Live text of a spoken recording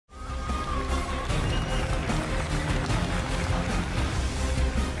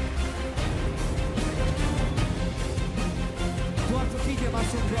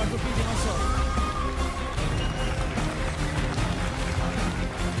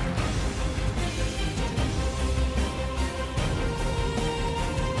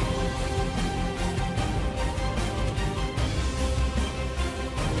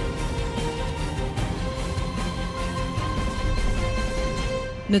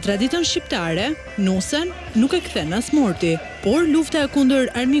Në traditën shqiptare, nusen nuk e kthen as morti, por lufta kundër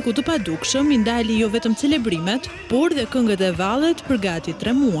armikut të padukshëm i ndali jo vetëm celebrimet, por dhe këngët e vallet për gati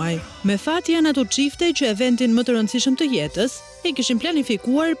 3 muaj. Me fat janë ato çifte që eventin më të rëndësishëm të jetës e kishin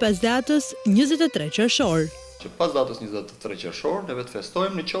planifikuar pas datës 23 qershor. Që pas datës 23 qershor, ne vetë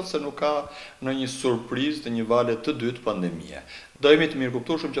festojmë në qoftë se nuk ka në një surprizë të një vale të dytë pandemie. Do jemi të mirë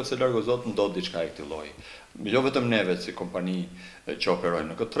kuptueshëm që se largo Zot ndodh diçka e këtij lloji. Jo vetëm neve si kompani që operojnë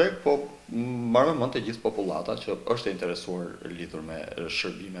në këtë treg, po marrë mend të gjithë popullata që është e interesuar lidhur me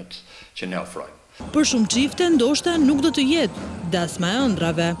shërbimet që ne ofrojmë. Për shumë çifte ndoshta nuk do të jetë dasma e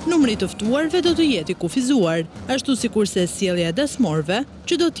ëndrave, numri i të ftuarve do të jetë i kufizuar, ashtu sikurse sjellja e dasmorëve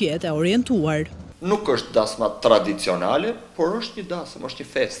që do të jetë e orientuar. Nuk është dasma tradicionale, por është një dasëm, është një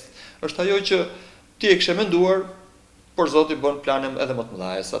fest. Është ajo që ti e kishe menduar, por Zoti bën plane edhe më të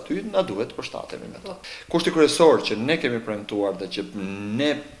mëdha se aty, na duhet të përshtatemi me to. Kushti kryesor që ne kemi premtuar dhe që ne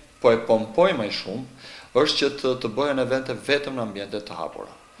po e pompojmë më shumë, është që të bëhen evente vetëm në ambiente të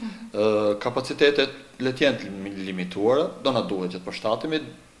hapura. Kapacitetet le të jenë limituara, do na duhet që të përshtatemi.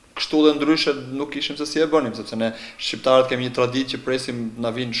 Kështu dhe ndryshe nuk ishim se si e bënim, sepse ne shqiptarët kemi një traditë që presim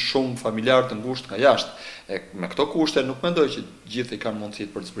na vinë shumë familjarë të ngushtë nga jashtë. Me këto kushte nuk mendoj që gjithë i kanë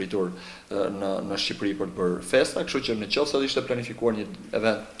mundësitë për të zbritur në Shqipëri për të bërë festa, kështu që nëse do ishte planifikuar një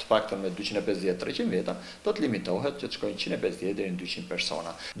event të paktën me 250-300 veta, do të limitohet që të shkojnë 150 deri në 200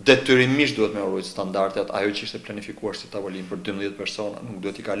 persona. Detyrimisht duhet me urrujt standardet, ajo që ishte planifikuar si tavolinë për 12 persona, nuk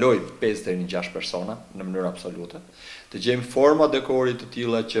duhet i kalojë 5 deri në 6 persona në mënyrë absolute. Të gjejmë forma dekori të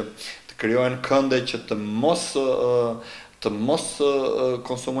tilla që të krijohen kënde që të mos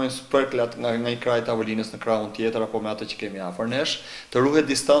konsumojnë spërklat nga një kraj tavolinës në krahun tjetër apo me atë që kemi afër nesh, të ruhet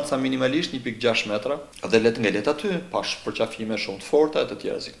distanca minimalisht 1.6 metra dhe le të ngelet aty pa përqafime shumë të forta e të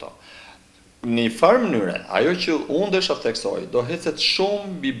tjera si këto. Në një farë mënyre, ajo që unë desha të theksoj, do hecet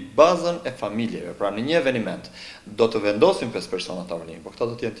shumë mbi bazën e familjeve. Pra në një eveniment do të vendosim 5 persona tavolinë, por këta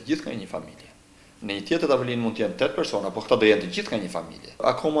do të jenë të gjithë nga një familje. Në një tjetër tavolinë mund të jenë 8 persona, por këta do jenë të gjithë nga një familje.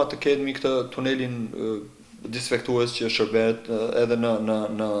 Akoma të kemi këtë tunelin disinfektues që shërbehet edhe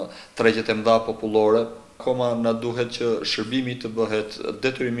në tregjet e mëdha popullore. Akoma na duhet që shërbimi të bëhet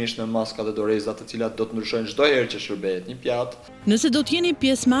detyrimisht me maska dhe doreza, të cilat do të ndryshojnë çdo herë që shërbehet një pjatë. Nëse do të jeni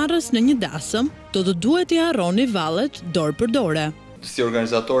pjesëmarrës në një dasëm, do të duhet i harroni vallet dorë për dore. Si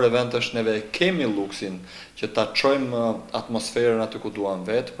organizator eventesh neve kemi luksin që ta çojmë atmosferën aty ku duam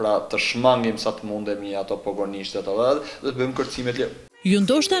vetë, pra të shmangim sa të mundemi ato pogonishtet dhe të bëjmë kërcimet. Ju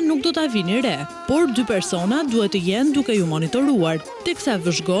ndoshta nuk do ta vini re, por 2 persona duhet të jenë duke ju monitoruar, teksa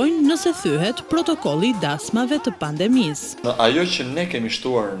vëzhgojnë nëse thyhet protokolli i dasmave të pandemisë. Ajo që ne kemi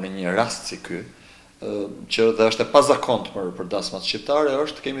shtuar në një rast si ky, që dhe është e pazakontë për dasmat shqiptare,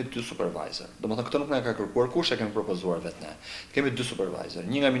 është të kemi 2 supervisor. Domethënë këtë nuk na ka kërkuar kush, e kemi propozuar vetë ne. Kemi 2 supervisor,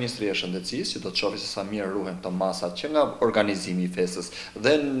 një nga Ministria e Shëndetësisë, që do të shohë se sa mirë ruhen këto masat që nga organizimi i festës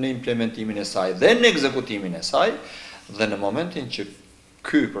dhe në implementimin e saj dhe në ekzekutimin e saj, dhe në momentin që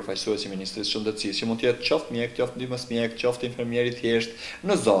ky përfaqësuesi i Ministrisë së Shëndetësisë, që mund të jetë qoftë mjek, qoftë ndihmës mjek, qoftë infermier i thjesht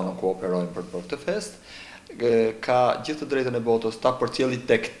në zonën ku operojmë për të bërë këtë festë, ka gjithë të drejtën e botës ta përcjelli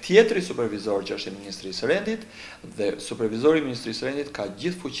tek tjetri supervizor që është i Ministrisë së Rendit, dhe supervizori i Ministrisë së Rendit ka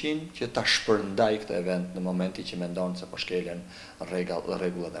gjithë fuqinë që ta shpërndajë këtë event në momentin që mendon se po shkelen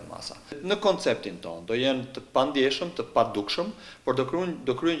rregullat e masa. Në konceptin tonë do jenë të pandjeshëm, të padukshëm, por do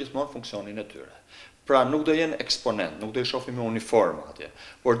kryejnë gjithmonë funksionin e tyre. Pra nuk do jenë eksponent, nuk do i shohim me uniformë atje,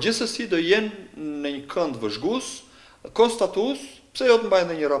 por gjithsesi do jenë në një kënd vëzhgues, konstatues, pse jo të mbajnë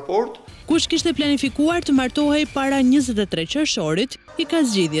në një raport. Kush kishte planifikuar të martohej para 23 qershorit, i ka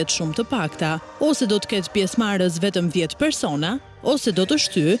zgjidhjet shumë të pakta, ose do të ketë pjesëmarrës vetëm 10 persona, ose do të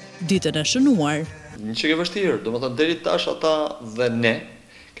shtyë ditën e shënuar. Një çike vështirë, domethënë deri tash ata dhe ne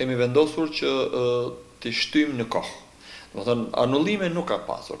kemi vendosur që t'i shtyjmë në kohë. Domethënë anullime nuk ka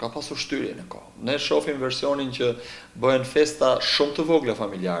pasur shtyrje në kohë. Ne shohim versionin që bëhen festa shumë të vogla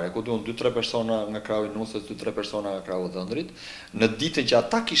familjare, ku duhen 2-3 persona nga krahu i nusës, 2-3 persona nga krahu i dhëndrit, në ditën që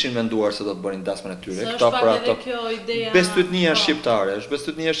ata kishin menduar se do të bënin dasmën e tyre. Këta pra ato bestytnia shqiptare, është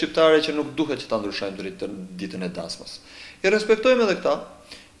bestytnia shqiptare që nuk duhet që ta ndryshojmë ditën e dasmës. I respektojmë edhe këta.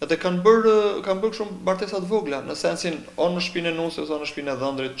 Edhe kanë bërë shumë martesa të vogla, në sensin o në shtëpinë e nusës o në shtëpinë e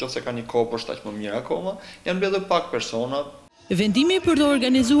dhëndrit, nëse ka një kopësht aq më mirë akoma, janë mbledhur pak persona. Vendimi për të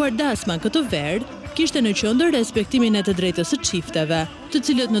organizuar dasma këtë verë kishte në qendër respektimin e të drejtës së çifteve, të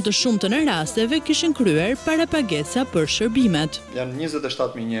cilët në të shumtën e rasteve kishin kryer parapagesa për shërbimet. Janë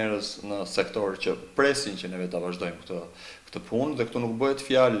 27.000 njerëz në sektor që presin që neve ta vazhdojmë këtë punë, dhe këtu nuk bëhet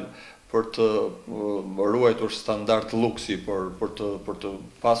fjalë për të ruajtur standard luksi, për të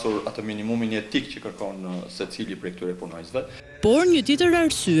pasur atë minimumin etik që kërkon secili prej këtyre punojësve. Por një tjetër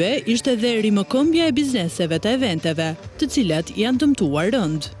arsye ishte edhe rimëkëmbja e bizneseve të eventeve, të cilat janë dëmtuar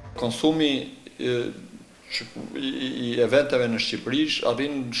rënd. Konsumi i eventeve në Shqipëri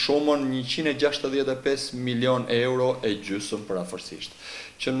arrin shumën 165 milion euro e gjysmë përafërsisht,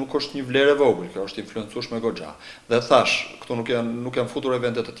 që nuk është një vlerë e vogël, kjo është influencueshme goxha. Dhe thash, këtu nuk janë futur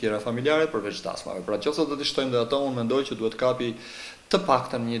evente të tjera familjare përveç dasmave. Pra nëse do të shtojmë dhe ato, unë mendoj që duhet kapi të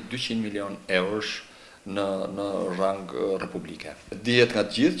paktën një 200 milion eurosh në rang republike. Dihet nga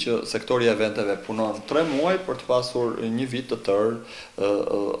të gjithë që sektori i eventeve punon 3 muaj për të pasur një vit të tërë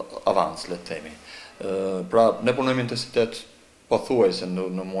avans, le të themi. Pra, ne punojmë intensitet pothuajse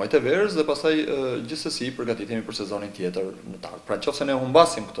në muajt e verës dhe pastaj gjithsesi përgatitemi për sezonin tjetër në të ardhmen. Pra, nëse ne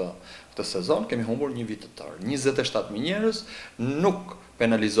humbasim këtë sezon, kemi humbur një vit të tërë. 27.000 njerëz nuk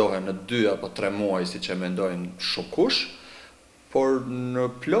penalizohen në 2 apo 3 muaj siç e mendojnë shumë kush, por në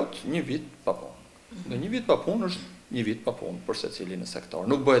plot një vit pa punë. Në një vit pa punë është një vit pa punë për secilin në sektor.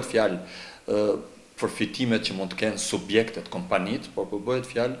 Nuk bëhet fjalë përfitimet që mund të kenë subjektet, kompanit, por bëhet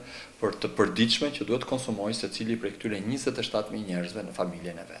fjalë për të përditshme që duhet konsumojë secili prej këtyre 27.000 njerëzve në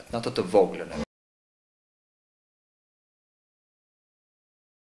familjen e vet, në atë të voglën.